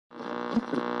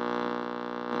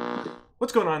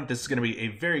What's going on? This is going to be a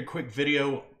very quick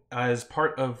video as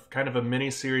part of kind of a mini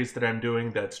series that I'm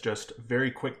doing that's just very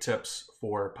quick tips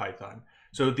for Python.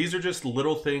 So these are just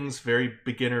little things, very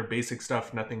beginner, basic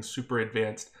stuff, nothing super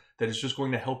advanced, that is just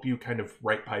going to help you kind of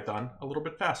write Python a little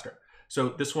bit faster. So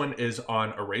this one is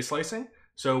on array slicing.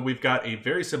 So we've got a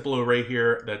very simple array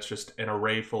here that's just an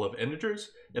array full of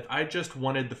integers. If I just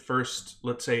wanted the first,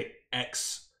 let's say,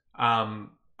 X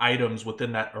items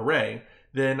within that array,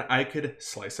 then I could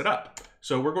slice it up.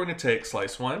 So we're going to take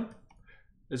slice1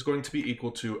 is going to be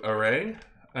equal to array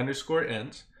underscore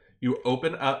int. You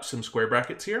open up some square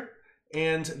brackets here,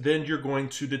 and then you're going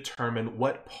to determine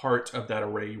what part of that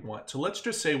array you want. So let's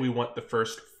just say we want the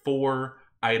first 4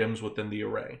 items within the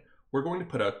array. We're going to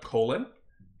put a colon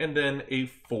and then a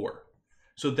 4.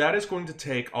 So that is going to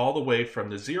take all the way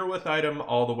from the 0th item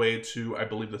all the way to, I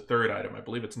believe, the 3rd item. I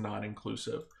believe it's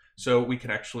non-inclusive. So we can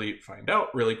actually find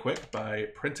out really quick by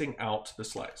printing out the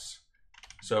slice.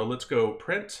 So let's go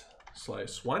print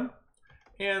slice1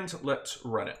 and let's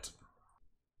run it.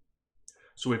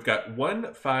 So we've got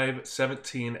 1, 5,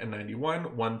 17, and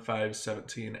 91, 1, 5,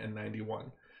 17, and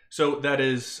 91. So that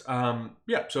is,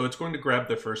 so it's going to grab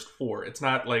the first 4. It's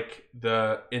not like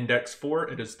the index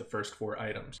 4, it is the first 4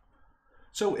 items.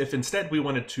 So if instead we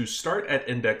wanted to start at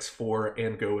index 4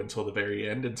 and go until the very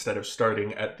end, instead of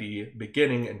starting at the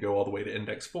beginning and go all the way to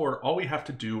index 4, all we have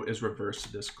to do is reverse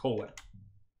this colon.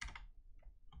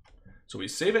 So we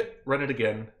save it, run it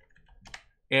again,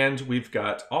 and we've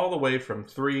got all the way from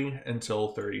 3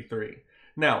 until 33.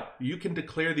 Now, you can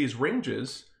declare these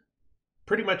ranges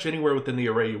pretty much anywhere within the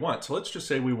array you want. So let's just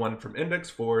say we want from index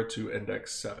 4 to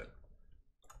index 7.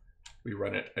 We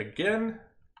run it again,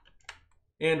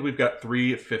 and we've got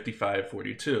 3, 55,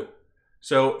 42.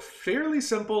 So fairly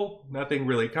simple, nothing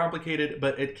really complicated,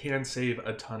 but it can save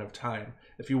a ton of time.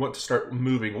 If you want to start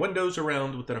moving windows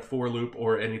around within a for loop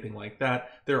or anything like that,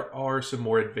 there are some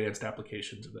more advanced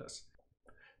applications of this.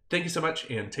 Thank you so much,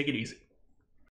 and take it easy.